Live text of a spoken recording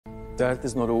Death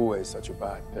is not always such a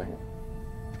bad thing.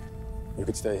 You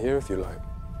could stay here if you like.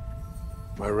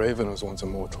 My raven was once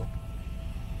immortal.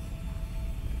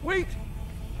 Wait!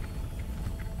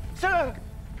 Sir!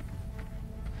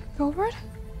 Gilbert?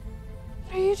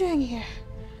 What are you doing here?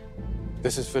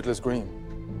 This is Fiddler's Green.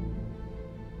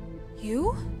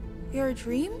 You? You're a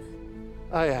dream?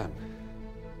 I am.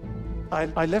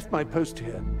 I left my post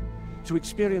here to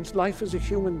experience life as a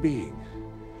human being.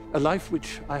 A life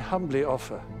which I humbly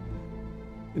offer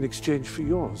in exchange for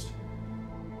yours.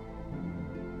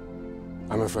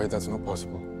 I'm afraid that's not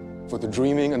possible. For the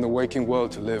dreaming and the waking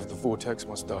world to live, the vortex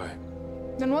must die.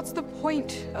 Then what's the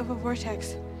point of a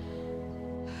vortex?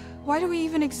 Why do we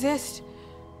even exist?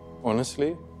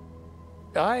 Honestly?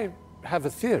 I have a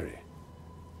theory.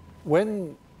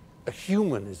 When a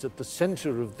human is at the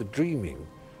center of the dreaming,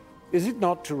 is it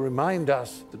not to remind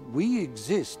us that we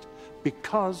exist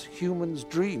because humans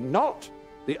dream, not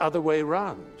the other way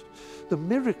round? The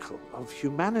miracle of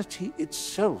humanity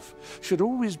itself should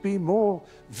always be more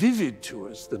vivid to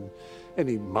us than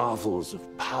any marvels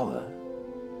of power.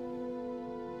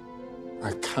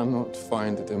 I cannot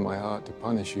find it in my heart to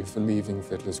punish you for leaving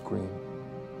Fiddler's Green.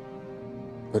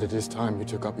 But it is time you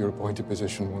took up your appointed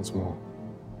position once more.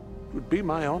 It would be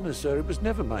my honor, sir. It was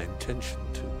never my intention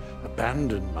to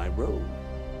abandon my role.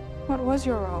 What was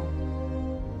your role?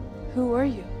 Who were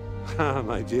you? Ah,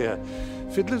 my dear,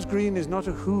 Fiddler's Green is not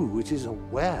a who, it is a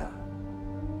where.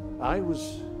 I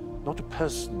was not a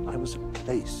person, I was a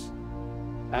place.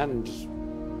 And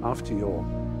after your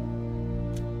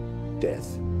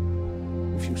death,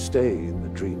 if you stay in the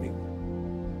dreaming,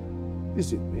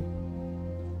 visit me.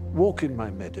 Walk in my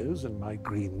meadows and my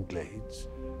green glades.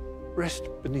 Rest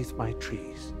beneath my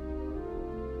trees.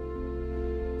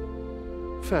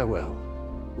 Farewell,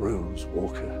 Rose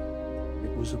Walker.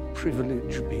 It was a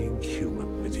privilege being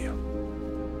human with you.